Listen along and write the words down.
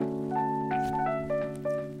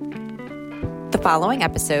following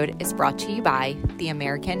episode is brought to you by the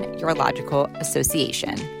American Urological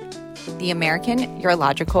Association. The American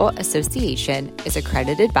Urological Association is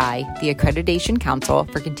accredited by the Accreditation Council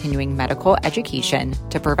for Continuing Medical Education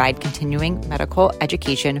to provide continuing medical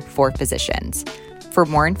education for physicians. For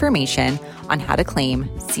more information on how to claim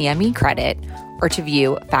CME credit or to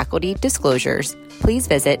view faculty disclosures, please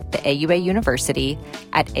visit the AUA University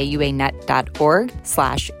at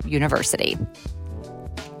auanet.org/university.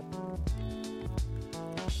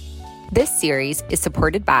 This series is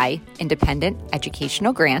supported by independent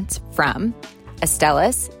educational grants from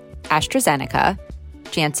Astellas, AstraZeneca,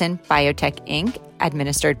 Janssen Biotech Inc.,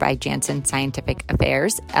 administered by Janssen Scientific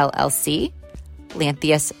Affairs, LLC,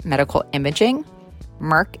 Lantheus Medical Imaging,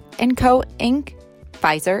 Merck & Co., Inc.,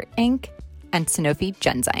 Pfizer, Inc., and Sanofi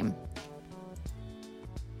Genzyme.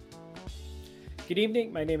 Good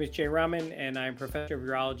evening. My name is Jay Rahman, and I'm Professor of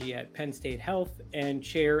Urology at Penn State Health and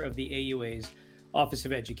Chair of the AUA's Office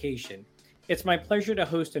of Education. It's my pleasure to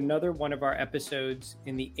host another one of our episodes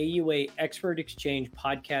in the AUA Expert Exchange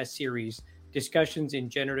podcast series, Discussions in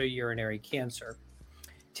Genitourinary Cancer.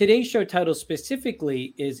 Today's show title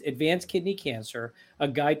specifically is Advanced Kidney Cancer, A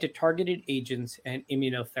Guide to Targeted Agents and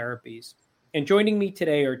Immunotherapies. And joining me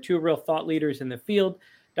today are two real thought leaders in the field,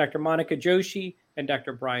 Dr. Monica Joshi and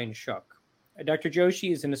Dr. Brian Shook. Dr.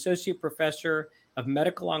 Joshi is an associate professor of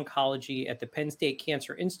medical oncology at the Penn State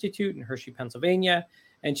Cancer Institute in Hershey, Pennsylvania,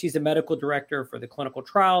 and she's the medical director for the clinical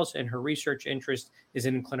trials, and her research interest is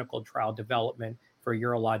in clinical trial development for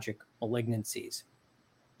urologic malignancies.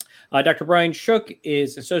 Dr. Brian Shook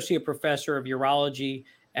is associate professor of urology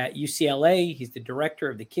at UCLA. He's the director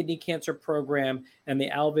of the kidney cancer program and the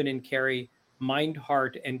Alvin and Carrie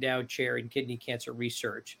Mind-Heart Endowed Chair in Kidney Cancer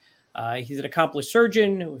Research. He's an accomplished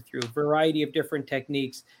surgeon through a variety of different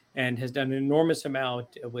techniques and has done an enormous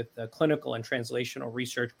amount with clinical and translational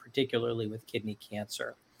research, particularly with kidney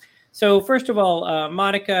cancer. So first of all,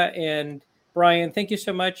 Monica and Brian, thank you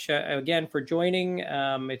so much again for joining.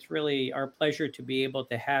 It's really our pleasure to be able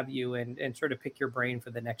to have you and sort of pick your brain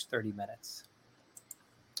for the next 30 minutes.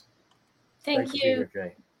 Thank you.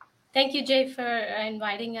 Thank you, Jay, for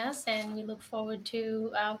inviting us, and we look forward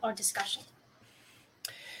to our discussion.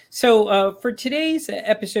 So for today's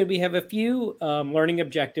episode, we have a few learning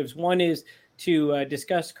objectives. One is to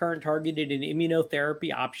discuss current targeted and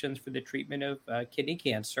immunotherapy options for the treatment of kidney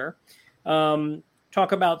cancer.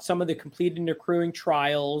 Talk about some of the completed and accruing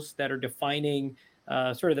trials that are defining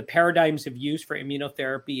sort of the paradigms of use for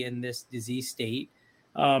immunotherapy in this disease state.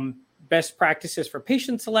 Best practices for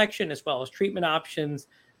patient selection, as well as treatment options,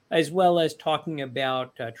 as well as talking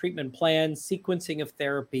about treatment plans, sequencing of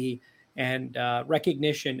therapy, and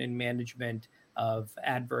recognition and management of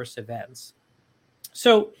adverse events.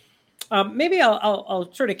 So maybe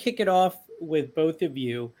I'll sort of kick it off with both of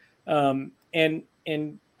you and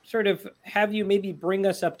sort of have you maybe bring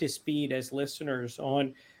us up to speed as listeners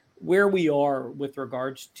on where we are with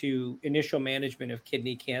regards to initial management of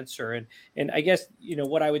kidney cancer. And I guess,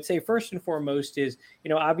 what I would say first and foremost is,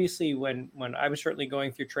 obviously when I was certainly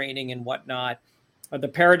going through training and whatnot, the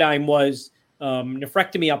paradigm was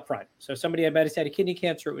nephrectomy up front. So somebody had metastatic kidney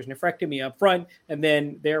cancer, it was nephrectomy up front, and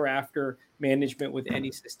then thereafter management with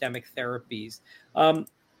any systemic therapies.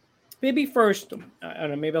 Maybe first, I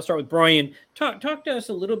don't know, maybe I'll start with Brian. Talk to us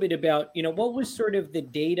a little bit about, what was sort of the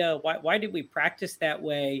data? Why did we practice that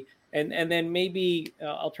way? And then maybe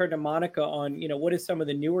I'll turn to Monica on, what is some of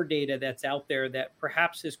the newer data that's out there that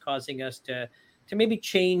perhaps is causing us to maybe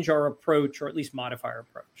change our approach or at least modify our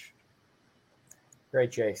approach? Great,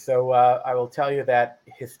 Jay. So I will tell you that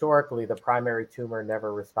historically, the primary tumor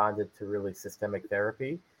never responded to really systemic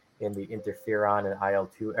therapy in the interferon and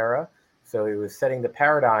IL-2 era. So it was setting the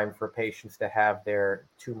paradigm for patients to have their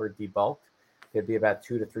tumor debulked. There'd be about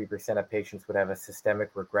 2 to 3% of patients would have a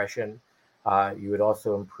systemic regression. You would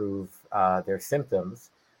also improve their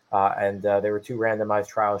symptoms. And there were 2 randomized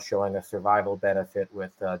trials showing a survival benefit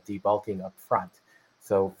with debulking up front.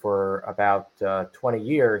 So for about 20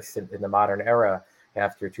 years in the modern era,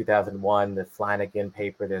 after 2001, the Flanagan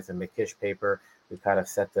paper, there's a McKish paper, we kind of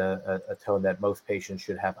set a tone that most patients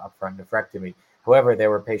should have upfront nephrectomy. However, there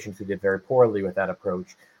were patients who did very poorly with that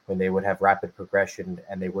approach when they would have rapid progression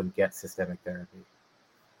and they wouldn't get systemic therapy.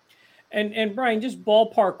 And Brian, just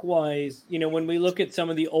ballpark wise, when we look at some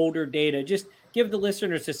of the older data, just give the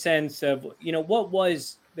listeners a sense of, what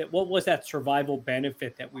was that survival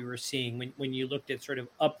benefit that we were seeing when you looked at sort of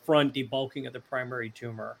upfront debulking of the primary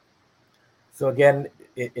tumor? So again,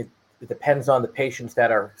 it depends on the patients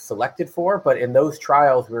that are selected for, but in those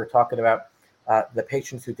trials, we were talking about the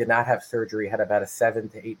patients who did not have surgery had about a 7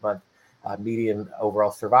 to 8 month median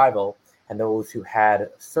overall survival. and those who had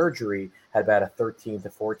surgery had about a 13 to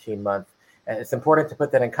 14 month. And it's important to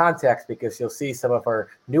put that in context because you'll see some of our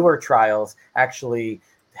newer trials actually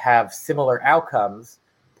have similar outcomes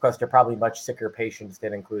because they're probably much sicker patients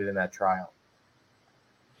than included in that trial.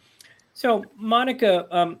 So,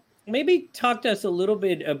 Monica, maybe talk to us a little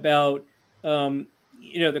bit about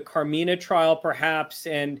the Carmina trial, perhaps,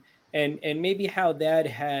 and maybe how that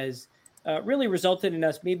has really resulted in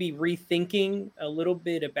us maybe rethinking a little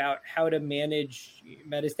bit about how to manage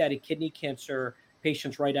metastatic kidney cancer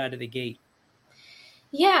patients right out of the gate.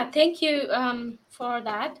 Yeah, thank you for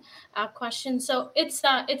that question. So it's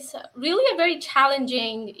really a very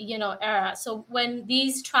challenging, era. So when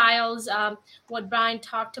these trials, what Brian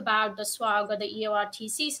talked about, the SWOG or the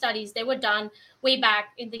EORTC studies, they were done way back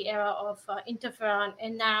in the era of interferon,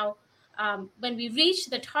 and now when we reach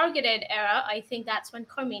the targeted era, I think that's when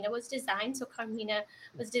Carmina was designed. So Carmina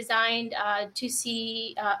was designed to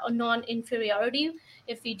see a non-inferiority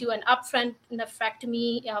if we do an upfront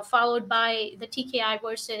nephrectomy followed by the TKI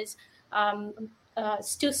versus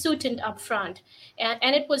Sutent upfront.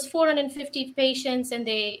 And it was 450 patients, and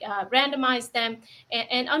they randomized them.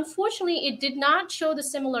 And unfortunately, it did not show the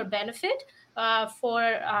similar benefit for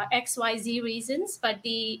XYZ reasons, but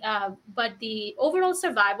the overall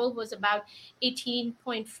survival was about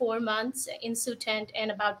 18.4 months in Sutent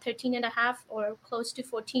and about 13 and a half or close to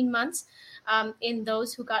 14 months in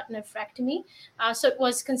those who got nephrectomy. So it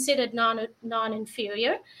was considered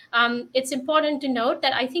non-inferior. It's important to note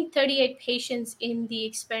that I think 38 patients in the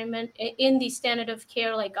experiment, in the standard of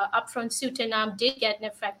care, like upfront Sutent, did get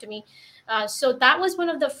nephrectomy. So that was one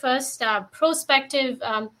of the first prospective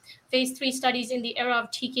phase 3 studies in the era of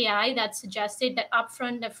TKI that suggested that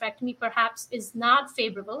upfront nephrectomy perhaps is not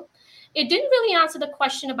favorable. It didn't really answer the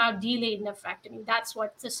question about delayed nephrectomy. That's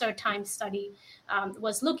what the CERTIME study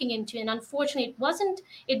was looking into. And unfortunately,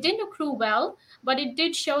 it didn't accrue well, but it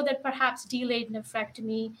did show that perhaps delayed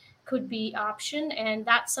nephrectomy could be option. And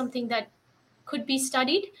that's something that could be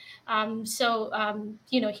studied.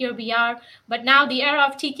 Here we are. But now the era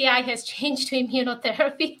of TKI has changed to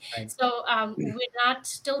immunotherapy. Right. So we're not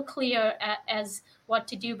still clear as what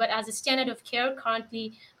to do. But as a standard of care,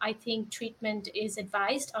 currently, I think treatment is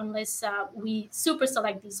advised unless we super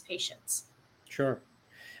select these patients. Sure.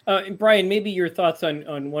 And Brian, maybe your thoughts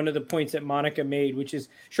on one of the points that Monica made, which is,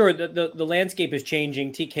 sure, the landscape is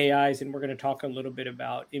changing, TKIs, and we're going to talk a little bit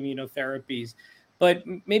about immunotherapies. But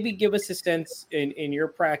maybe give us a sense in your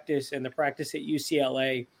practice and the practice at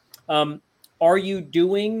UCLA. Are you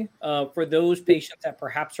doing, for those patients that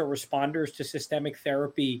perhaps are responders to systemic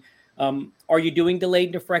therapy, are you doing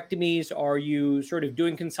delayed nephrectomies? Are you sort of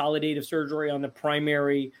doing consolidative surgery on the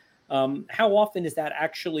primary? How often is that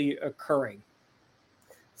actually occurring?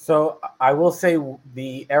 So I will say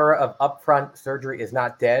the era of upfront surgery is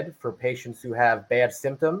not dead for patients who have bad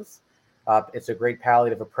symptoms. It's a great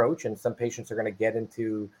palliative approach, and some patients are going to get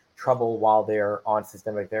into trouble while they're on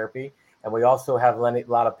systemic therapy. And we also have a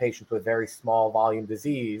lot of patients with very small volume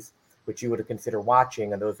disease, which you would consider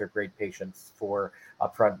watching, and those are great patients for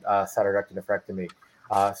upfront cytoreductive nephrectomy.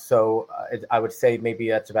 I would say maybe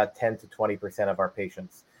that's about 10 to 20% of our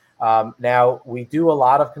patients. Now, we do a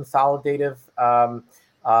lot of consolidative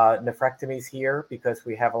nephrectomies here because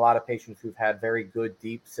we have a lot of patients who've had very good,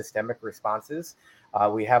 deep systemic responses.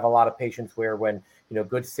 We have a lot of patients where when,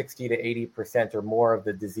 good 60 to 80% or more of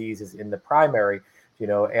the disease is in the primary,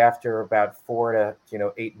 after about 4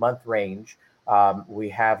 to 8 month range, we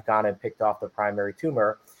have gone and picked off the primary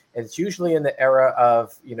tumor. And it's usually in the era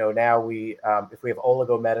of, now if we have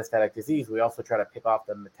oligometastatic disease, we also try to pick off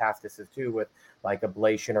the metastasis too with like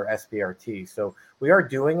ablation or SBRT. So we are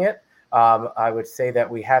doing it. I would say that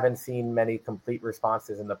we haven't seen many complete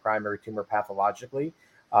responses in the primary tumor pathologically.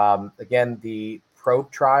 Again, the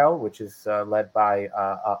PROBE trial, which is led by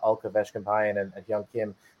Ulka Veshkampayan and Hyung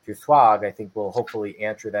Kim through SWOG, I think will hopefully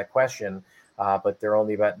answer that question. But they're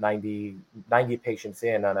only about 90 patients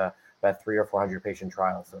in on about 300 or 400 patient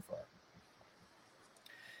trial so far.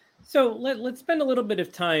 So let's spend a little bit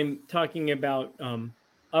of time talking about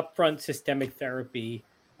upfront systemic therapy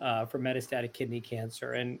for metastatic kidney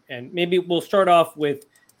cancer. And maybe we'll start off with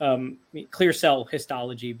clear cell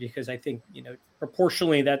histology, because I think,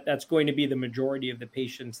 proportionally that's going to be the majority of the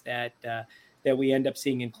patients that we end up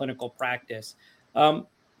seeing in clinical practice.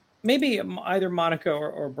 Maybe either Monica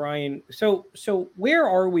or Brian. So where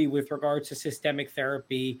are we with regards to systemic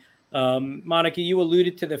therapy? Monica, you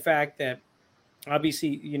alluded to the fact that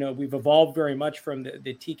obviously, we've evolved very much from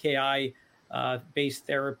the TKI based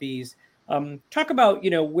therapies. Talk about,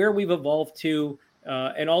 where we've evolved to,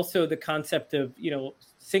 and also the concept of,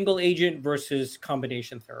 single agent versus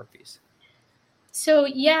combination therapies. So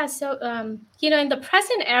in the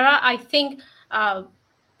present era, I think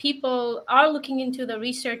people are looking into the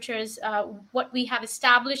researchers. What we have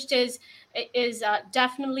established is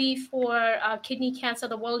definitely for kidney cancer,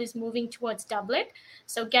 the world is moving towards doublet.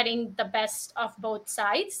 So getting the best of both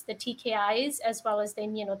sides, the TKIs as well as the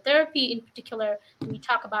immunotherapy. In particular, when we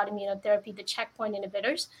talk about immunotherapy, the checkpoint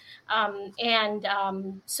inhibitors.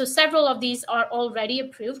 So several of these are already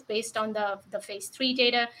approved based on the phase 3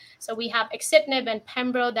 data. So we have axitinib and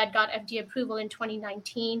pembro that got FDA approval in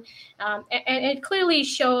 2019. And it clearly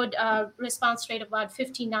showed a response rate of about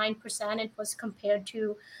 59%. It was compared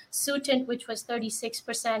to Sutent, which was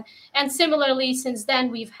 36%. And similarly, since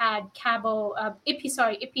then, we've had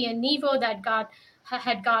Ipi and Nivo that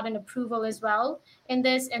had gotten approval as well in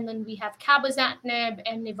this. And then we have cabozantinib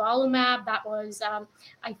and nivolumab that was,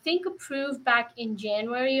 I think, approved back in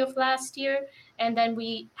January of last year. And then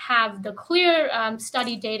we have the clear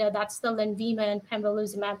study data, that's the Lenvima and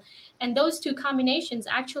pembrolizumab. And those two combinations,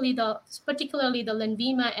 actually, particularly the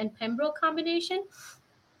Lenvima and pembro combination,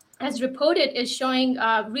 as reported, is showing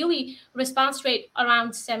really response rate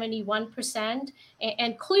around 71%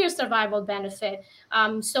 and clear survival benefit.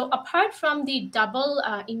 So apart from the double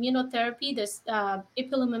immunotherapy, this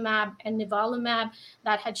ipilimumab and nivolumab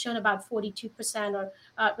that had shown about 42% or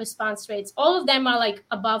response rates, all of them are like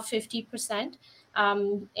above 50%.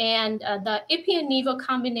 The Ipi and Nivo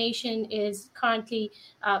combination is currently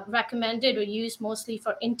recommended or used mostly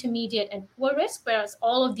for intermediate and poor risk, whereas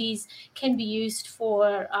all of these can be used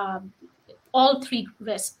for all three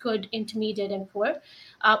risks, good, intermediate, and poor.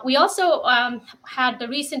 We also had the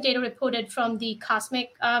recent data reported from the COSMIC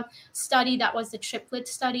study. That was the triplet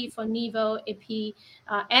study for Nivo, Ipi,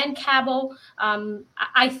 and Cabo.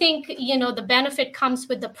 I think, the benefit comes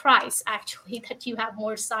with the price, actually, that you have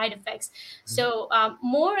more side effects. So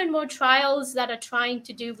more and more trials that are trying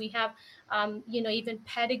to do, we have even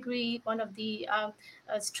Pedigree, one of the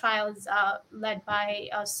trials led by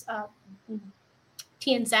us,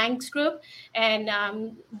 Tian Zhang's group. And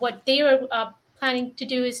what they are planning to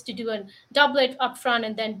do is to do a doublet upfront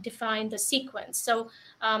and then define the sequence. So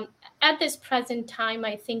at this present time,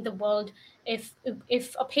 I think the world, if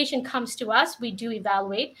a patient comes to us, we do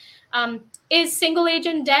evaluate. Is single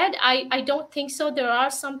agent dead? I don't think so. There are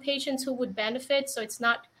some patients who would benefit, so it's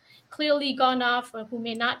not clearly gone off, or who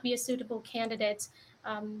may not be a suitable candidate.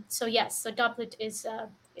 So yes, so doublet is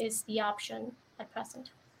the option at present.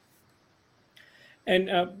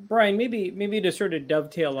 And Brian, maybe to sort of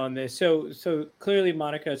dovetail on this. So clearly,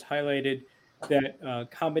 Monica has highlighted that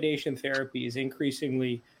combination therapy is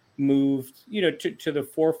increasingly moved, to the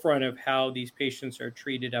forefront of how these patients are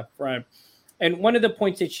treated up front. And one of the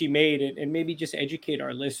points that she made, and maybe just educate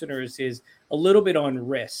our listeners, is a little bit on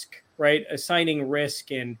risk, right? Assigning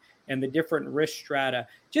risk and the different risk strata.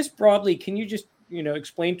 Just broadly, can you just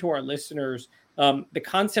explain to our listeners the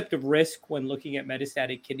concept of risk when looking at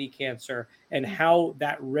metastatic kidney cancer and how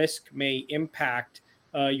that risk may impact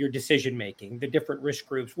your decision making, the different risk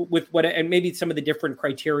groups, with what, and maybe some of the different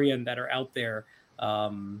criterion that are out there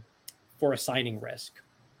for assigning risk?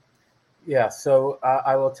 Yeah, so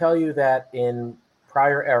I will tell you that in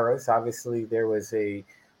prior eras, obviously there was a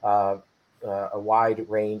wide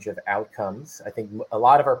range of outcomes. I think a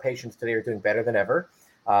lot of our patients today are doing better than ever.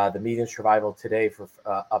 The median survival today for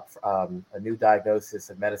a new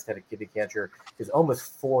diagnosis of metastatic kidney cancer is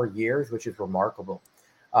almost 4 years, which is remarkable.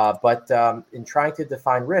 But in trying to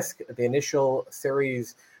define risk, the initial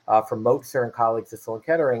series from Motzer and colleagues at Sloan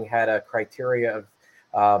Kettering had a criteria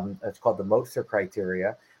of, it's called the Motzer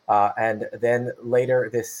criteria. And then later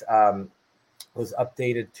this was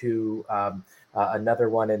updated to another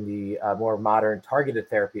one in the more modern targeted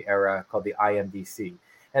therapy era called the IMDC.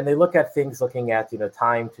 And they look at things looking at,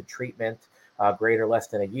 time to treatment, greater or less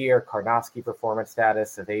than a year, Karnofsky performance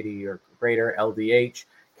status of 80 or greater, LDH,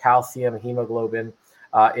 calcium, hemoglobin.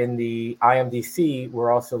 In the IMDC,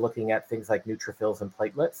 we're also looking at things like neutrophils and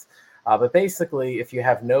platelets. But basically, if you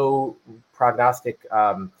have no prognostic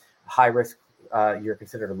high risk, you're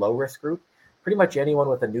considered a low risk group. Pretty much anyone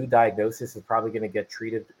with a new diagnosis is probably going to get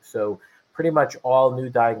treated. So pretty much all new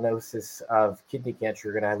diagnosis of kidney cancer,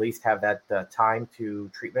 you're going to at least have that time to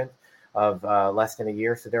treatment of less than a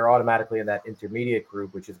year. So they're automatically in that intermediate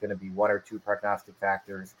group, which is going to be 1 or 2 prognostic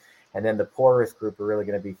factors. And then the poor risk group are really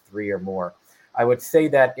going to be 3 or more. I would say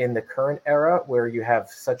that in the current era, where you have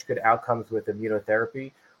such good outcomes with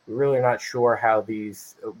immunotherapy, we're really not sure how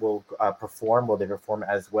these will perform. Will they perform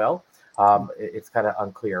as well? It's kind of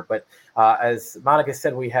unclear. But as Monica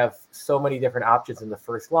said, we have so many different options in the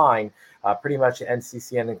first line. Pretty much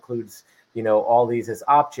NCCN includes, all these as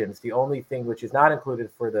options. The only thing which is not included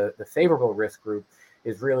for the favorable risk group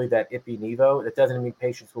is really that Ipi/Nivo. That doesn't mean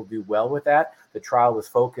patients will do well with that. The trial was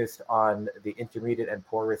focused on the intermediate and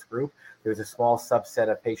poor risk group. There was a small subset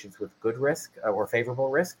of patients with good risk or favorable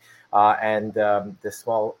risk, and the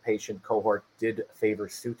small patient cohort did favor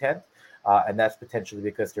Sutent, and that's potentially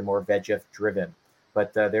because they're more VEGF driven.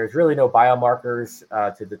 But there's really no biomarkers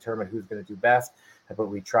to determine who's going to do best. But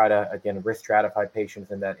we try to, again, risk stratify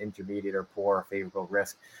patients in that intermediate or poor or favorable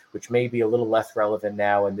risk, which may be a little less relevant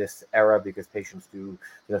now in this era because patients do,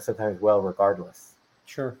 sometimes well regardless.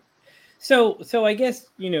 Sure. So I guess,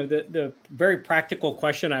 the very practical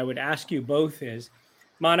question I would ask you both is,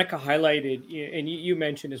 Monica highlighted, and you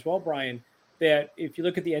mentioned as well, Brian, that if you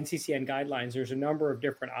look at the NCCN guidelines, there's a number of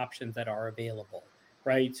different options that are available,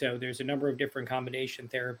 right? So there's a number of different combination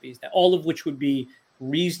therapies, that all of which would be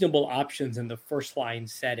reasonable options in the first line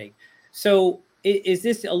setting. So is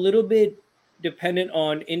this a little bit dependent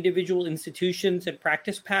on individual institutions and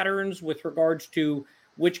practice patterns with regards to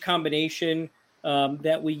which combination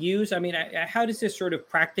that we use? I mean, how does this sort of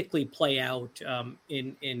practically play out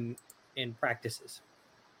in practices?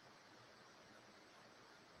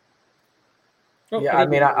 I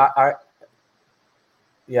mean,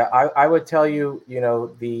 I would tell you,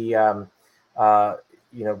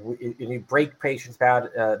 you break patients down,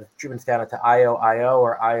 the treatments down into IO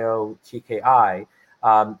or IO-TKI.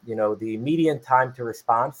 The median time to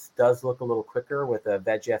response does look a little quicker with a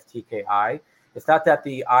VEGF TKI. It's not that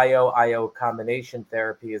the IO combination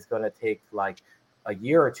therapy is going to take like a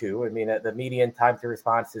year or two. I mean, the median time to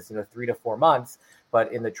response is 3 to 4 months,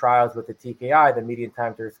 but in the trials with the TKI, the median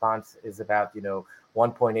time to response is about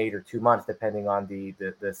 1.8 or 2 months, depending on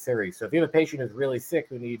the series. So if you have a patient who's really sick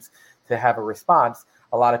who needs to have a response,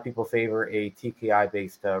 a lot of people favor a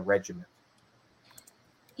TKI-based regimen.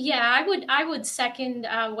 Yeah, I would second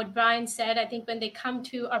what Brian said. I think when they come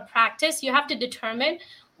to our practice, you have to determine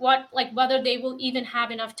whether they will even have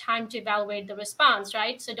enough time to evaluate the response,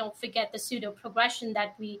 right? So don't forget the pseudo progression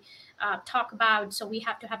that we talk about. So we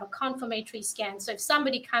have to have a confirmatory scan. So if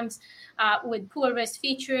somebody comes with poor risk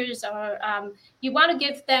features, or you want to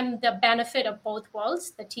give them the benefit of both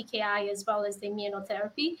worlds, the TKI as well as the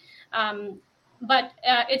immunotherapy. But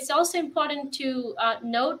it's also important to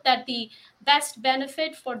note that the best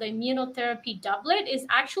benefit for the immunotherapy doublet is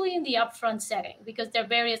actually in the upfront setting, because there are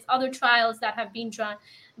various other trials that have been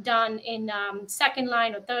done in second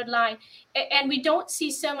line or third line, and we don't see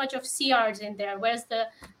so much of CRs in there, whereas the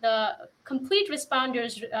complete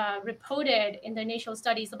responders reported in the initial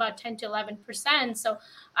studies about 10 to 11%. So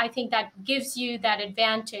I think that gives you that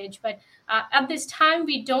advantage. But at this time,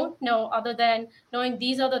 we don't know, other than knowing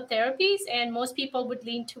these other therapies, and most people would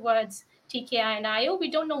lean towards TKI and IO. We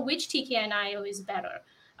don't know which TKI and IO is better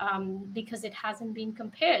because it hasn't been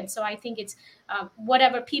compared. So I think it's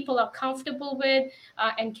whatever people are comfortable with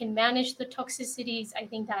and can manage the toxicities. I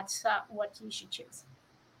think that's what you should choose.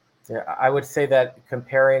 Yeah, I would say that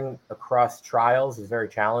comparing across trials is very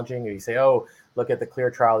challenging. You say, oh, look at the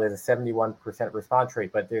CLEAR trial, there's a 71% response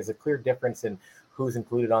rate, but there's a clear difference in who's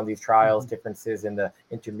included on these trials, differences in the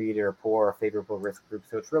intermediate or poor or favorable risk group.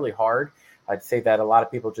 So it's really hard. I'd say that a lot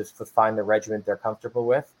of people just find the regimen they're comfortable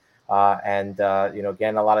with. Again,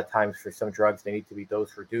 a lot of times for some drugs, they need to be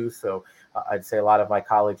dose reduced. So I'd say a lot of my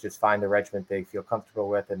colleagues just find the regimen they feel comfortable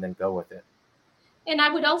with and then go with it. And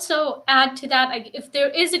I would also add to that, if there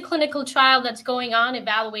is a clinical trial that's going on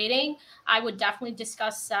evaluating, I would definitely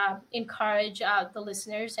encourage the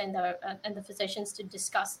listeners and the physicians to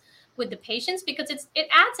discuss with the patients, because it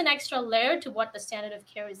adds an extra layer to what the standard of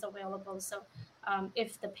care is available. So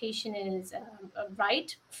if the patient is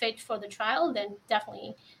right fit for the trial, then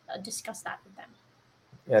definitely discuss that with them.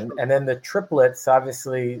 And then the triplets,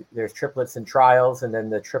 obviously there's triplets in trials, and then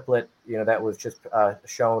the triplet, that was just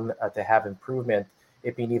shown to have improvement,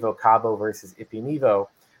 Ipi/Nivo Cabo versus Ipi/Nivo.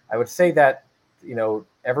 I would say that,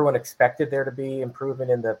 everyone expected there to be improvement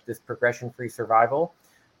in this progression-free survival,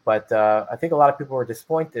 but I think a lot of people were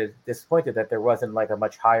disappointed that there wasn't like a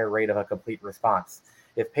much higher rate of a complete response.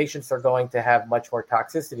 If patients are going to have much more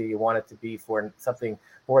toxicity, you want it to be for something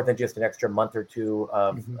more than just an extra month or two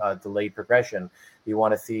of delayed progression. You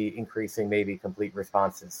want to see increasing, maybe complete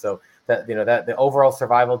responses. So that the overall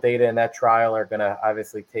survival data in that trial are going to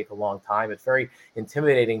obviously take a long time. It's very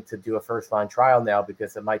intimidating to do a first-line trial now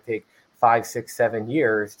because it might take 5, 6, 7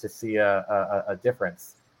 years to see a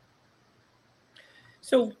difference.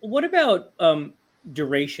 So what about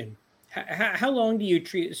duration? How long do you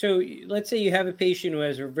treat? So let's say you have a patient who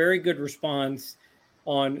has a very good response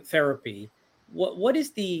on therapy. What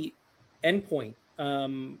is the endpoint?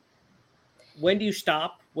 When do you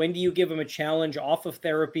stop? When do you give them a challenge off of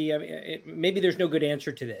therapy? I mean, maybe there's no good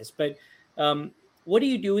answer to this, but what do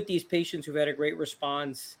you do with these patients who've had a great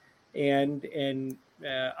response? And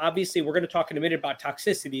obviously, we're going to talk in a minute about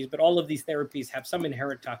toxicities, but all of these therapies have some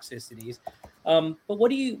inherent toxicities. But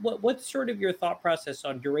what's sort of your thought process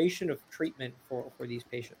on duration of treatment for these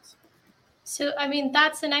patients? So, I mean,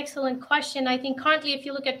 that's an excellent question. I think currently, if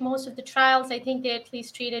you look at most of the trials, I think they at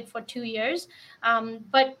least treated for 2 years.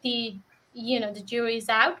 But the jury is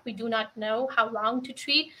out. We do not know how long to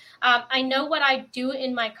treat. I know what I do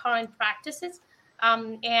in my current practices.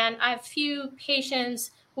 And I have few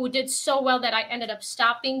patients who did so well that I ended up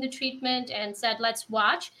stopping the treatment and said, let's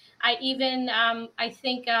watch. I even, I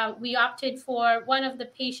think we opted for one of the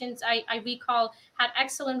patients I recall had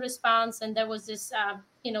excellent response, and there was this,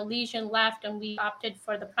 lesion left, and we opted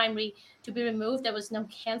for the primary to be removed. There was no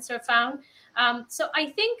cancer found. So I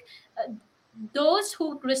think those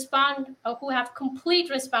who respond, who have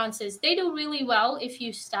complete responses, they do really well if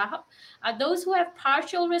you stop. Those who have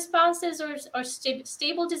partial responses or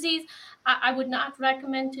stable disease, I would not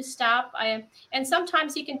recommend to stop. And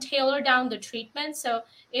sometimes you can tailor down the treatment. So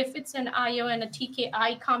if it's an IO and a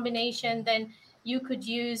TKI combination, then you could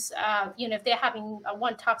use, if they're having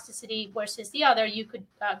one toxicity versus the other, you could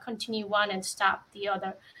continue one and stop the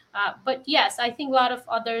other. But yes, I think a lot of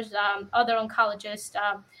others, other oncologists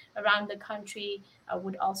around the country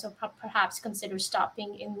would also perhaps consider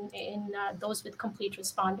stopping in those with complete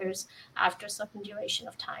responders after a certain duration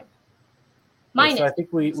of time. So I think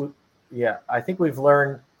I think we've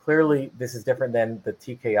learned clearly this is different than the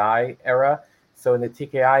TKI era. So in the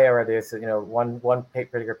TKI era, there's one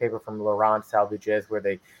particular paper from Laurent Salvigez where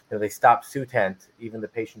they stopped Sutent, even the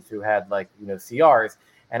patients who had CRs,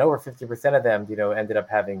 and over 50% of them ended up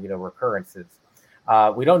having recurrences.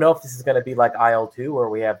 We don't know if this is going to be like IL-2, where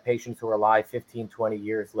we have patients who are alive 15, 20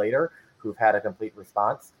 years later who've had a complete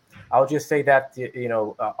response. I'll just say that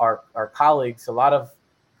our colleagues, a lot of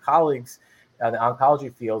colleagues in the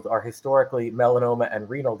oncology field, are historically melanoma and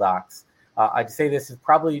renal docs. I'd say this is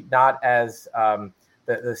probably not as the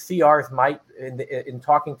CRs might, in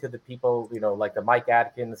talking to the people, like the Mike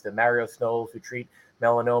Adkins, the Mario Snowles, who treat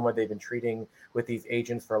melanoma. They've been treating with these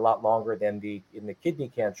agents for a lot longer than in the kidney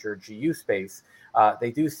cancer GU space. They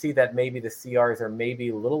do see that maybe the CRs are maybe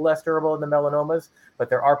a little less durable in the melanomas, but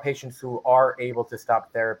there are patients who are able to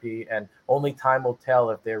stop therapy, and only time will tell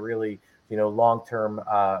if they're really long-term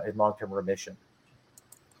remission.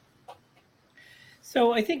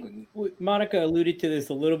 So I think Monica alluded to this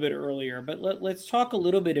a little bit earlier, but let's talk a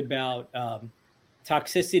little bit about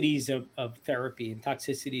toxicities of therapy and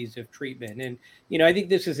toxicities of treatment. And, I think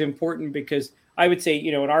this is important because I would say,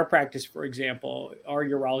 in our practice, for example, our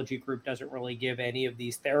urology group doesn't really give any of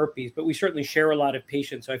these therapies, but we certainly share a lot of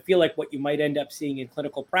patients. So I feel like what you might end up seeing in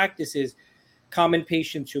clinical practice is common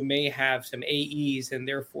patients who may have some AEs, and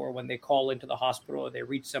therefore when they call into the hospital or they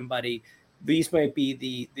reach somebody, these might be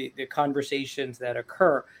the conversations that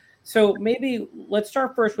occur. So maybe let's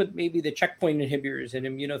start first with maybe the checkpoint inhibitors and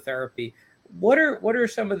immunotherapy. What are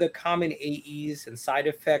some of the common AEs and side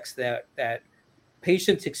effects that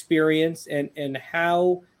patients experience, and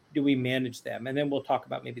how do we manage them? And then we'll talk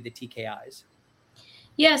about maybe the TKIs.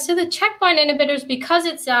 Yeah, so the checkpoint inhibitors, because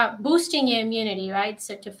it's boosting your immunity, right?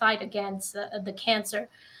 So to fight against the cancer.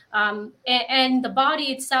 And the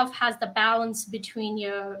body itself has the balance between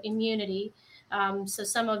your immunity. So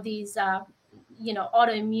some of these,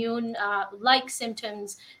 autoimmune like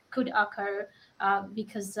symptoms could occur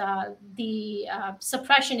because the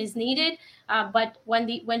suppression is needed. But when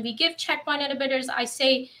we give checkpoint inhibitors, I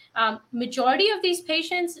say majority of these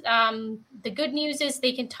patients, the good news is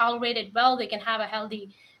they can tolerate it well. They can have a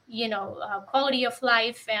healthy quality of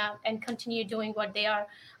life and continue doing what they are.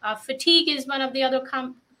 Fatigue is one of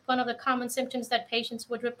the common symptoms that patients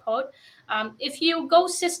would report. If you go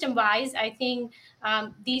system-wise, I think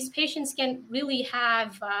these patients can really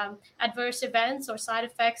have adverse events or side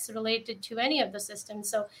effects related to any of the systems.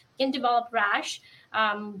 So they can develop rash,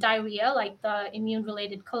 diarrhea, like the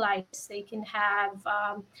immune-related colitis. They can have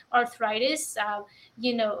arthritis.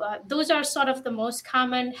 Those are sort of the most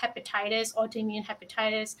common hepatitis, autoimmune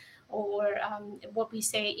hepatitis, or what we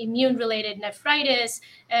say immune-related nephritis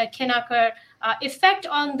can occur. Effect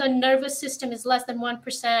on the nervous system is less than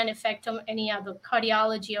 1%. Effect on any other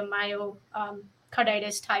cardiology or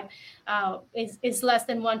myocarditis type is less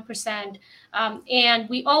than 1%. And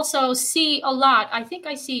we also see a lot, I think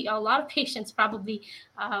I see a lot of patients probably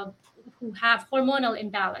who have hormonal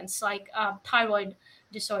imbalance, like thyroid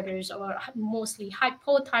disorders, or mostly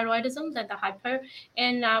hypothyroidism than the hyper.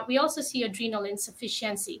 And we also see adrenal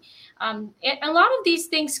insufficiency. A lot of these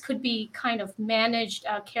things could be kind of managed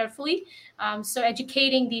carefully. So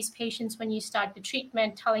educating these patients when you start the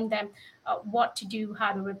treatment, telling them what to do,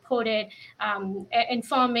 how to report it,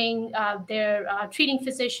 informing their treating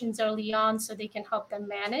physicians early on so they can help them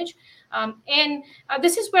manage. And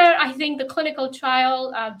this is where I think the clinical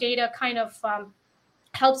trial data kind of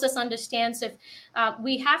helps us understand. So if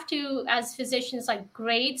we have to, as physicians, like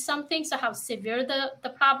grade something, so how severe the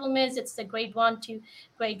problem is, it's the grade 1 to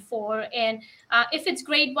grade 4. And if it's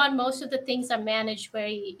grade 1, most of the things are managed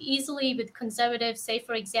very easily with conservative. Say,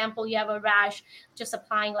 for example, you have a rash, just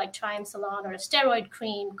applying like Triamcinolone or a steroid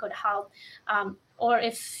cream could help. Or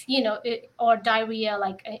if, or diarrhea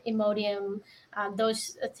like Imodium,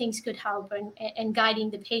 those things could help. And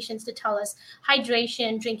guiding the patients to tell us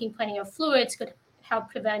hydration, drinking plenty of fluids could help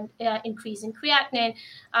prevent increase in creatinine.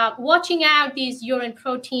 Watching out these urine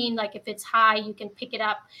protein, like if it's high, you can pick it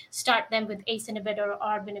up, start them with ACE inhibitor or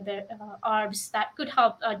ARB inhibitor, ARBs that could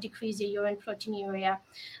help decrease your urine proteinuria.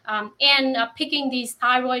 And picking these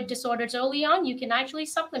thyroid disorders early on, you can actually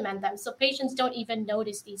supplement them. So patients don't even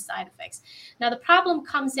notice these side effects. Now, the problem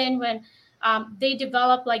comes in when they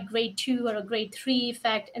develop like grade 2 or a grade 3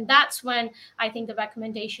 effect. And that's when I think the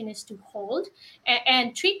recommendation is to hold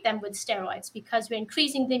and treat them with steroids, because we're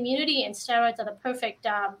increasing the immunity and steroids are the perfect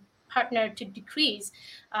partner to decrease.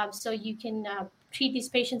 So you can treat these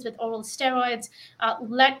patients with oral steroids,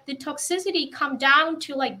 let the toxicity come down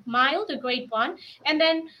to like mild or grade 1. And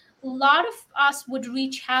then a lot of us would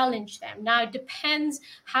re-challenge them. Now, it depends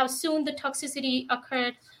how soon the toxicity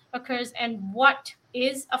occurs and what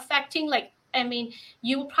is affecting.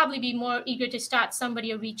 You will probably be more eager to start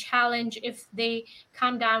somebody a re-challenge if they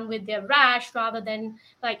come down with their rash rather than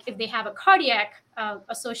like if they have a cardiac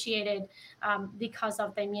associated because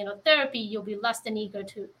of the immunotherapy, you'll be less than eager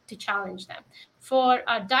to challenge them. For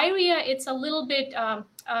diarrhea, it's a little bit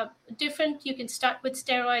different. You can start with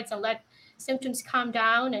steroids and let symptoms calm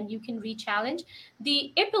down and you can re-challenge.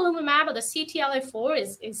 The ipilimumab or the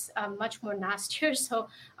CTLA-4 is much more nastier. So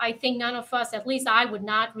I think none of us, at least I would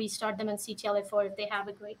not restart them on CTLA-4 if they have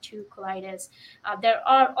a grade 2 colitis. There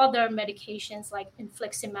are other medications like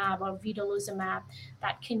infliximab or vedolizumab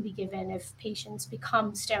that can be given if patients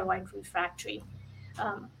become steroid refractory.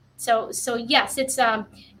 So yes, it's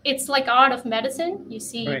like art of medicine. You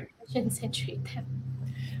see right. Patients and treat them.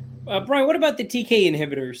 Brian, what about the TK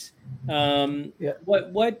inhibitors?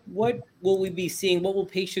 What will we be seeing? What will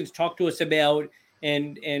patients talk to us about,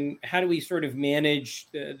 and how do we sort of manage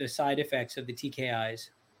the side effects of the TKIs?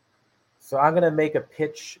 So I'm going to make a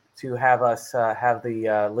pitch to have us have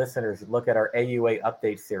the listeners look at our AUA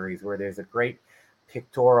update series, where there's a great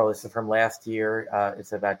pictorial. This is from last year.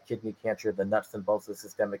 It's about kidney cancer, the nuts and bolts of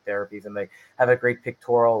systemic therapies, and they have a great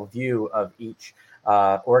pictorial view of each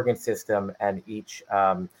organ system and each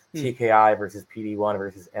TKI versus PD-1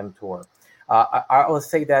 versus mTOR. I will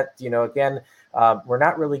say that, again, we're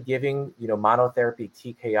not really giving, monotherapy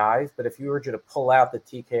TKIs, but if you were to pull out the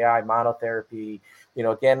TKI monotherapy,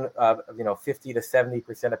 again, 50 to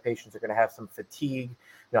 70% of patients are going to have some fatigue.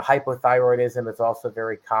 Hypothyroidism is also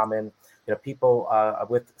very common. People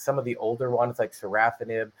with some of the older ones like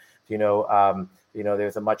sorafenib,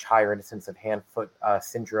 there's a much higher incidence of hand-foot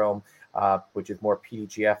syndrome, which is more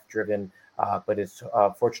PDGF driven, but it's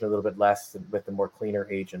fortunately a little bit less with the more cleaner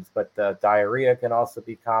agents. But diarrhea can also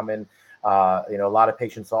be common. A lot of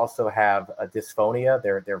patients also have a dysphonia.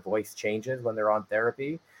 Their voice changes when they're on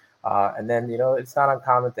therapy. And then, it's not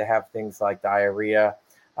uncommon to have things like diarrhea.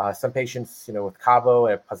 Some patients, with Cabo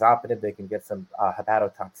and pazopanib, they can get some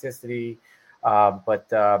hepatotoxicity. But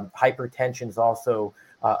hypertension is also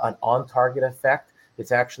an on-target effect.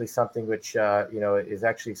 It's actually something which, is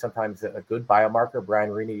actually sometimes a good biomarker. Brian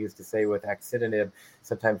Rini used to say with axitinib,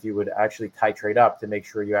 sometimes you would actually titrate up to make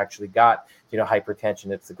sure you actually got,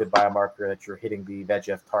 hypertension. It's a good biomarker that you're hitting the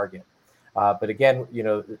VEGF target. But again,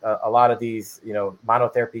 a lot of these,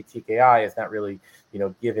 monotherapy TKI is not really,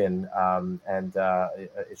 given, and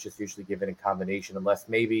it's just usually given in combination, unless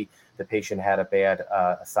maybe the patient had a bad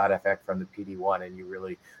side effect from the PD-1 and you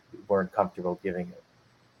really weren't comfortable giving it.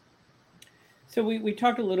 So we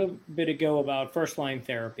talked a little bit ago about first-line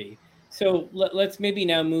therapy. So let's maybe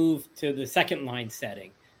now move to the second-line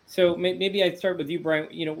setting. So maybe I'd start with you, Brian.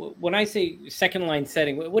 When I say second-line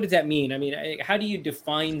setting, what does that mean? I mean, how do you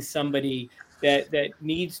define somebody that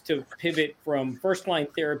needs to pivot from first-line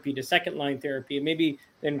therapy to second-line therapy? And maybe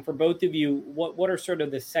then for both of you, what are sort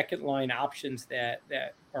of the second-line options that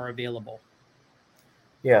are available?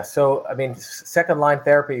 Yeah, so I mean, second-line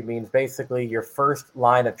therapy means basically your first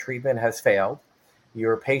line of treatment has failed,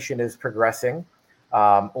 your patient is progressing,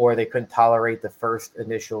 or they couldn't tolerate the first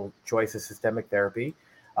initial choice of systemic therapy,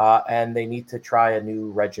 and they need to try a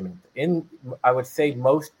new regimen. I would say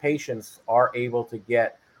most patients are able to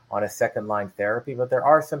get on a second line therapy. But there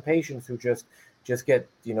are some patients who just get,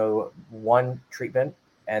 one treatment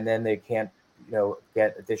and then they can't,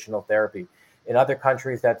 get additional therapy. In other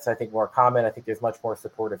countries, that's, I think, more common. I think there's much more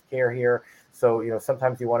supportive care here. So,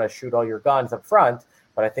 sometimes you want to shoot all your guns up front.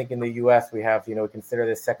 But I think in the U.S., we have, we consider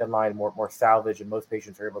this second line more salvage, and most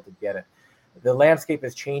patients are able to get it. The landscape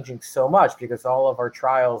is changing so much because all of our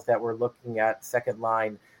trials that we're looking at second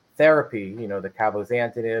line therapy, the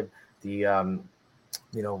cabozantinib,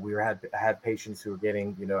 we had patients who were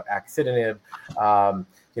getting, axitinib.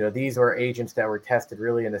 These were agents that were tested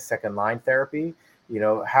really in the second line therapy.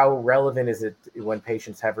 How relevant is it when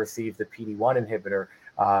patients have received the PD-1 inhibitor?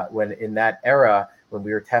 When in that era, when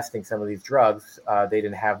we were testing some of these drugs, they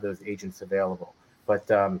didn't have those agents available. But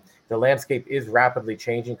the landscape is rapidly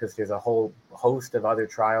changing because there's a whole host of other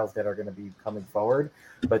trials that are going to be coming forward.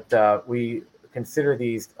 But we consider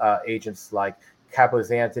these agents like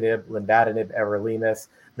cabozantinib, lenvatinib, everolimus.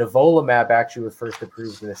 Nivolumab actually was first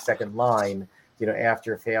approved in the second line,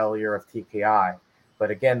 after failure of TKI. But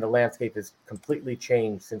again, the landscape has completely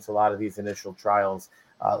changed since a lot of these initial trials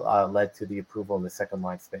led to the approval in the second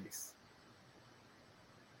line space.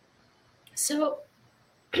 So,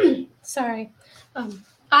 sorry.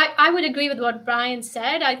 I would agree with what Brian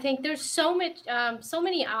said. I think there's so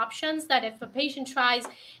many options that if a patient tries,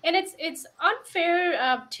 and it's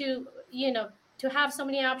unfair to have so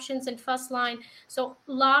many options in first line. So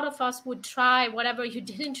a lot of us would try whatever you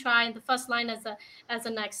didn't try in the first line as a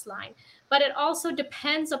next line. But it also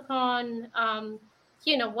depends upon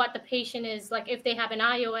what the patient is like. If they have an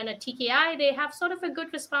IO and a TKI, they have sort of a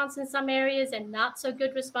good response in some areas and not so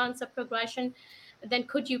good response of progression. Then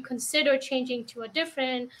could you consider changing to a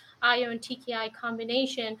different IO and TKI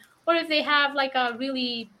combination? Or if they have like a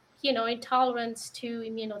really, intolerance to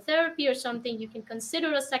immunotherapy or something, you can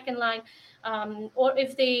consider a second line. Or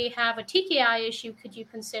if they have a TKI issue, could you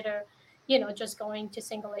consider, just going to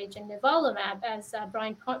single agent nivolumab? As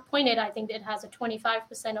Brian pointed, I think it has a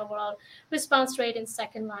 25% overall response rate in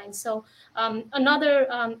second line. So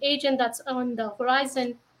another agent that's on the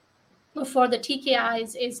horizon for the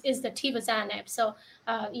TKIs is the tivozanib. So,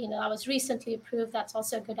 that was recently approved. That's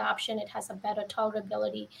also a good option. It has a better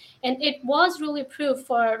tolerability. And it was really approved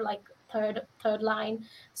for like third line.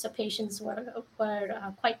 So patients were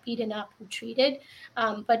quite beaten up and treated.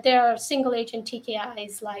 But there are single agent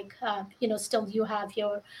TKIs like, still you have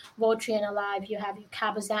your Votrient alive, you have your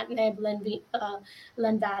cabozantinib,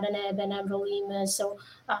 lenvatinib, and everolimus. So,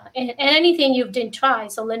 and anything you didn't try.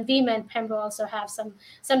 So Lenvima and Pembro also have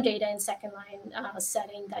some data in second line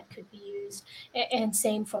setting that could be used. And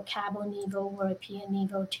same for Cabo-Nivo or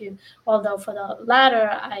Nivo too. Although for the latter,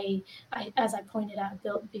 I as I pointed out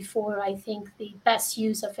before, I think the best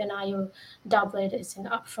use of an IO doublet is in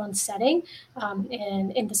upfront setting,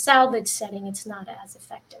 and in the salvage setting, it's not as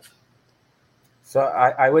effective. So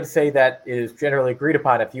I would say that is generally agreed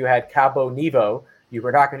upon. If you had Cabo-Nivo, you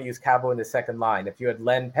were not going to use Cabo in the second line. If you had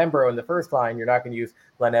Len-Pembro in the first line, you're not going to use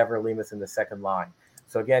Len-Everolimus in the second line.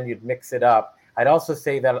 So again, you'd mix it up. I'd also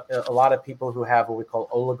say that a lot of people who have what we call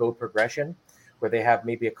oligoprogression, where they have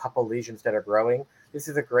maybe a couple lesions that are growing, this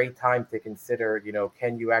is a great time to consider,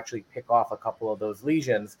 can you actually pick off a couple of those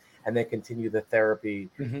lesions and then continue the therapy?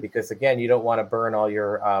 Mm-hmm. Because again, you don't want to burn all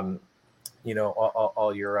your,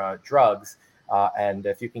 all your drugs. And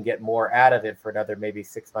if you can get more out of it for another maybe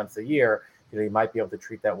 6 months, a year, you might be able to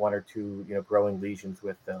treat that one or two, growing lesions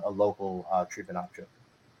with a local treatment option.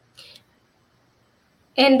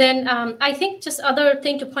 And then I think just other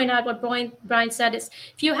thing to point out what Brian said is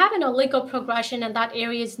if you have an oligoprogression and that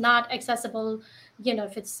area is not accessible,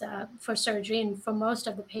 if it's for surgery, and for most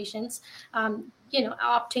of the patients,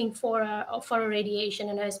 opting for a radiation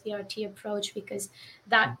and SBRT approach, because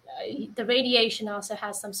that the radiation also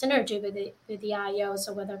has some synergy with the IO.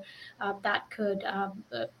 So whether that could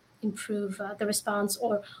improve the response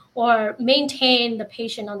or maintain the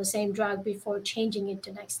patient on the same drug before changing it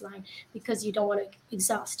to next line, because you don't want to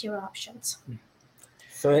exhaust your options.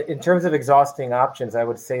 So in terms of exhausting options, I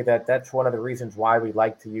would say that that's one of the reasons why we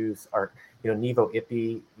like to use our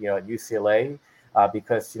Nivo-Ipi at UCLA,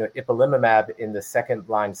 because ipilimumab in the second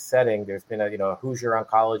line setting, there's been a Hoosier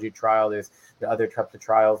oncology trial, there's the other types of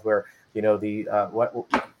trials where a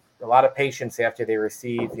lot of patients after they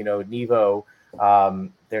receive Nivo,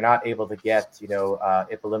 they're not able to get,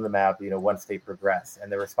 ipilimumab, once they progress,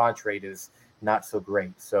 and the response rate is not so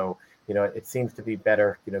great. So, it seems to be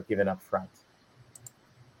better, given up front.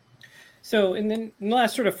 So, and then in the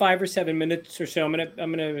last sort of 5 or 7 minutes or so, I'm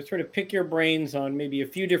gonna sort of pick your brains on maybe a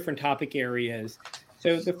few different topic areas.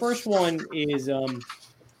 So the first one is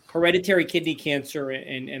hereditary kidney cancer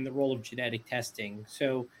and the role of genetic testing.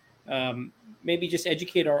 So maybe just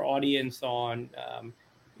educate our audience on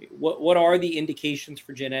what are the indications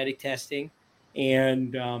for genetic testing,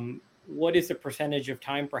 and what is the percentage of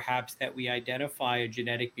time perhaps that we identify a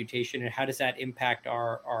genetic mutation, and how does that impact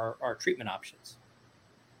our treatment options?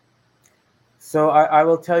 So I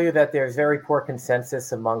will tell you that there's very poor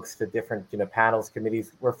consensus amongst the different, panels,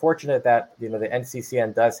 committees. We're fortunate that, the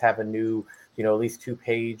NCCN does have a new, at least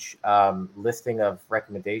 2-page listing of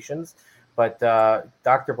recommendations. But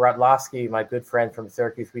Dr. Bratlovsky, my good friend from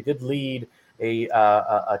Syracuse, we did lead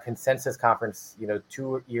a consensus conference,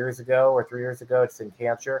 2 years ago or 3 years ago. It's in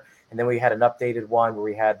cancer. And then we had an updated one where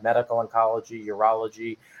we had medical oncology,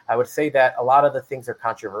 urology. I would say that a lot of the things are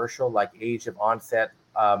controversial, like age of onset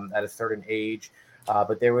at a certain age.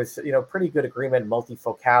 But there was, pretty good agreement,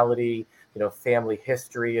 multifocality, family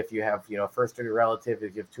history. If you have, first degree relative,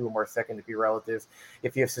 if you have 2 or more second degree relatives,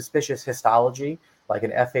 if you have suspicious histology, like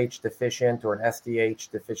an FH deficient or an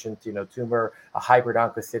SDH deficient, tumor, a hybrid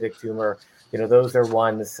oncocytic tumor, those are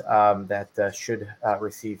ones that should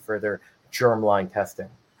receive further germline testing.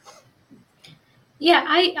 Yeah,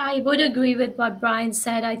 I would agree with what Brian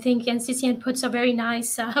said. I think NCCN puts a very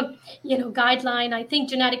nice, guideline. I think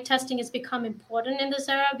genetic testing has become important in this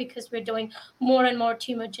era because we're doing more and more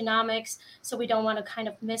tumor genomics. So we don't want to kind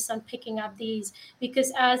of miss on picking up these,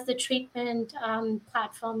 because as the treatment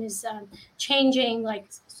platform is changing, like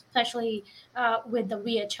especially with the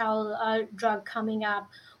VHL drug coming up,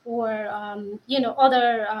 or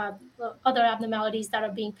other abnormalities that are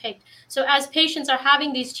being picked. So as patients are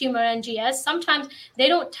having these tumor NGS, sometimes they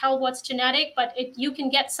don't tell what's genetic, but you can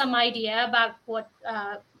get some idea about what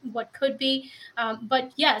could be.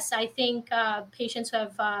 But yes, I think patients who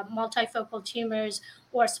have multifocal tumors,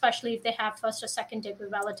 or especially if they have first or second degree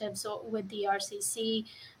relatives with the RCC,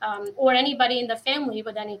 or anybody in the family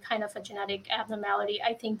with any kind of a genetic abnormality,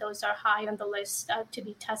 I think those are high on the list to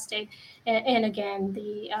be tested. And again,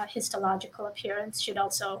 the histological appearance should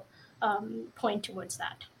also point towards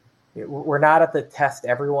that. We're not at the test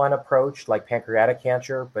everyone approach like pancreatic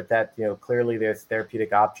cancer, but that, clearly there's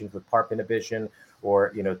therapeutic options with PARP inhibition,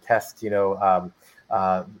 or, test, a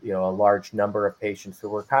large number of patients. So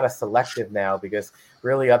we're kind of selective now, because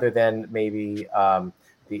really, other than maybe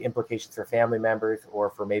the implications for family members, or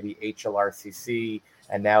for maybe HLRCC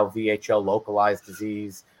and now VHL localized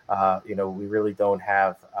disease, we really don't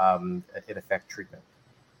have it affect treatment.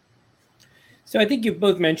 So I think you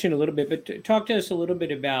both mentioned a little bit, but talk to us a little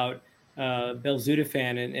bit about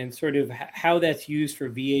belzutifan and sort of how that's used for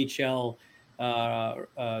VHL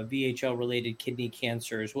related kidney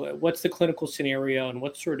cancers. What's the clinical scenario, and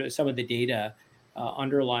what's sort of some of the data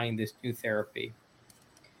underlying this new therapy?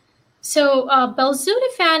 So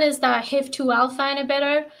belzutifan is the HIF-2 alpha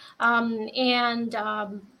inhibitor, and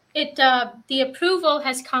the approval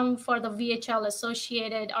has come for the VHL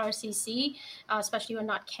associated RCC, especially when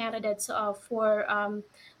not candidates for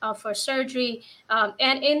surgery.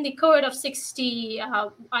 And in the cohort of 60,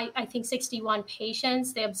 I think 61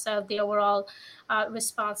 patients, they observed the overall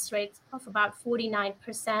response rate of about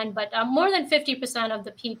 49%, but more than 50% of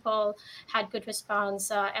the people had good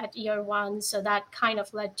response at year 1. So that kind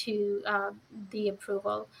of led to the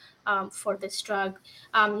approval for this drug.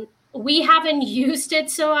 We haven't used it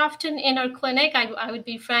so often in our clinic. I would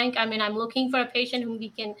be frank. I mean, I'm looking for a patient whom we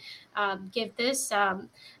can give this.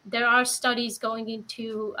 There are studies going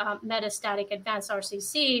into metastatic advanced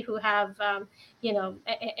RCC who have,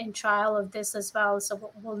 in trial of this as well. So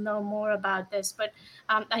we'll know more about this. But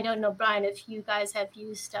I don't know, Brian, if you guys have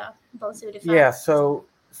used belzutifan. Yeah, so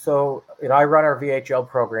I run our VHL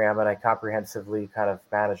program, and I comprehensively kind of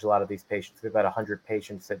manage a lot of these patients. We have about 100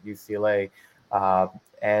 patients at UCLA.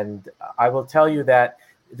 And I will tell you that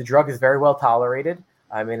the drug is very well tolerated.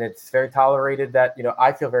 I mean, it's very tolerated that,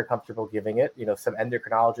 I feel very comfortable giving it. Some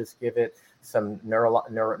endocrinologists give it, some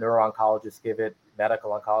neuro-oncologists give it,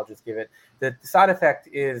 medical oncologists give it. The side effect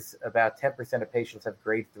is about 10% of patients have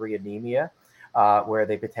grade 3 anemia, where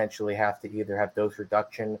they potentially have to either have dose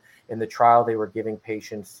reduction. In the trial, they were giving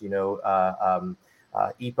patients,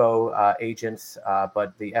 EPO agents,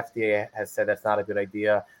 but the FDA has said that's not a good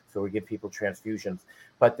idea. So we give people transfusions.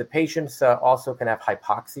 But the patients also can have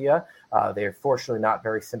hypoxia. They're fortunately not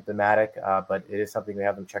very symptomatic, but it is something we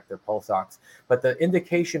have them check their pulse ox. But the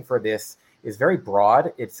indication for this is very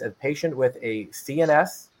broad. It's a patient with a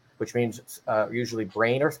CNS, which means usually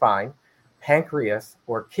brain or spine, pancreas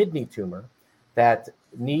or kidney tumor that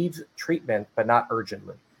needs treatment, but not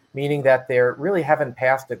urgently, meaning that they really haven't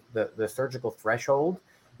passed the surgical threshold.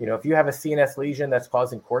 If you have a CNS lesion that's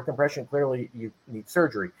causing cord compression, clearly you need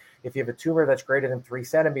surgery. If you have a tumor that's greater than 3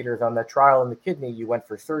 centimeters on the trial in the kidney, you went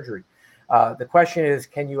for surgery. The question is,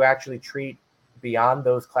 can you actually treat beyond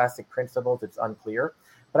those classic principles, it's unclear.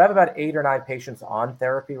 But I have about 8 or 9 patients on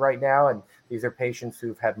therapy right now, and these are patients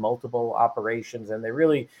who've had multiple operations, and they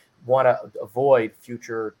really want to avoid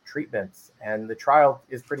future treatments. And the trial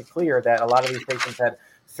is pretty clear that a lot of these patients had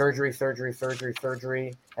surgery,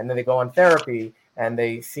 and then they go on therapy, and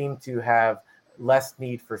they seem to have less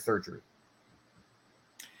need for surgery.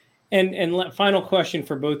 And final question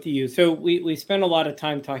for both of you. So we spent a lot of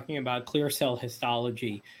time talking about clear cell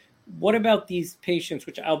histology. What about these patients,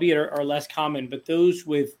 which albeit are less common, but those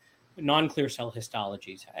with non-clear cell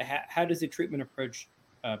histologies? How does the treatment approach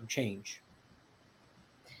change?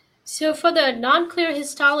 So for the non-clear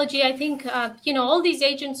histology, I think, all these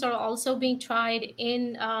agents are also being tried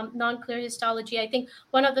in non-clear histology. I think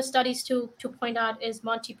one of the studies to point out is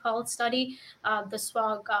Monty Paul's study, the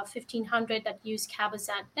SWOG 1500 that used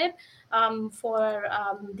cabozantinib for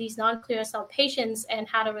these non-clear cell patients and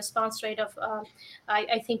had a response rate of,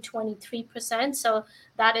 I think, 23%. So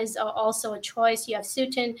that is also a choice. You have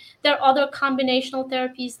Sutent. There are other combinational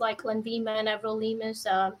therapies like Lenvima and everolimus.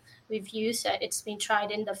 We've used. It's been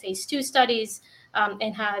tried in the phase 2 studies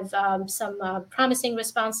and have some promising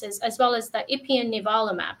responses, as well as the Ipi and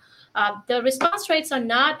nivolumab. The response rates are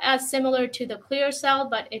not as similar to the clear cell,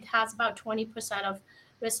 but it has about 20% of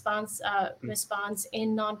response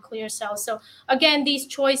in non-clear cells. So again, these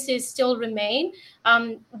choices still remain.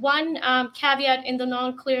 One caveat in the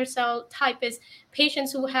non-clear cell type is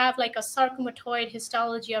patients who have like a sarcomatoid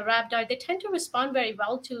histology or rhabdoid, they tend to respond very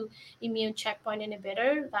well to immune checkpoint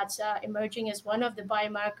inhibitor. That's emerging as one of the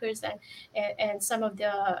biomarkers, and some of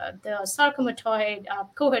the sarcomatoid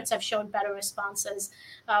cohorts have shown better responses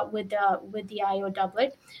with the IO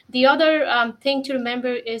doublet. The other thing to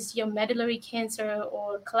remember is your medullary cancer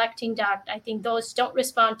or collecting duct. I think those don't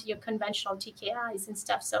respond to your conventional TKIs and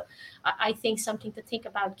stuff. So I think something to think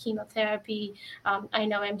about chemotherapy. I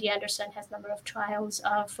know MD Anderson has a number of trials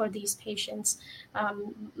for these patients,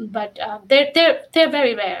 but they're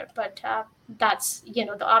very rare. But that's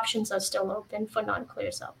the options are still open for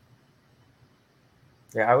non-clear cell.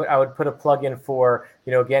 Yeah, I would put a plug in for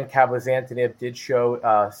again, cabozantinib did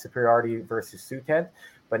show superiority versus Sutent,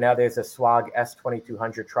 but now there's a SWOG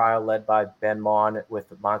S2200 trial led by Ben Maughan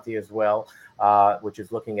with Monty as well, which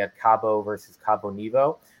is looking at Cabo versus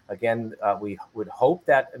Cabo-Nivo. Again, we would hope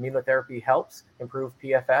that immunotherapy helps improve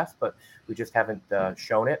PFS, but we just haven't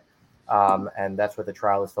shown it. And that's what the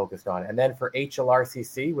trial is focused on. And then for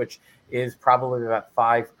HLRCC, which is probably about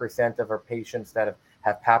 5% of our patients that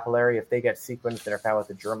have papillary, if they get sequenced and are found with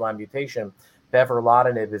a germline mutation,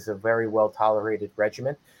 beverlotinib is a very well-tolerated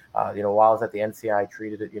regimen. While I was at the NCI, I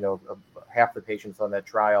treated it, half the patients on that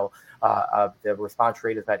trial, the response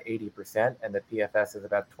rate is about 80%, and the PFS is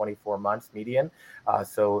about 24 months median.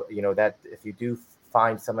 So that if you do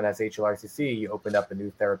find someone has HLRCC, you open up a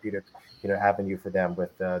new therapeutic, avenue for them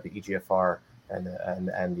with the EGFR and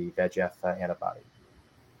the VEGF antibody.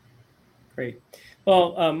 Great.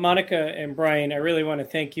 Well, Monica and Brian, I really want to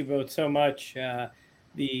thank you both so much. I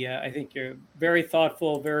think you're very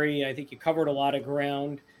thoughtful. I think you covered a lot of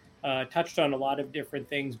ground, touched on a lot of different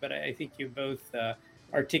things, but I think you both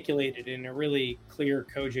articulated in a really clear,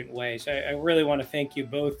 cogent way. So I really want to thank you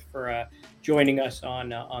both for joining us on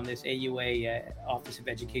this AUA Office of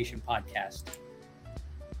Education podcast.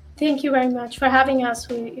 Thank you very much for having us.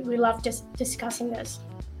 We love discussing this.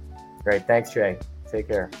 Great. Thanks, Jay. Take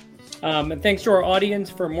care. And thanks to our audience.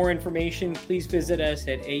 For more information, please visit us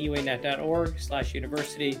at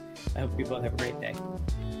auanet.org/university. I hope you both have a great day.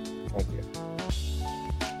 Thank you.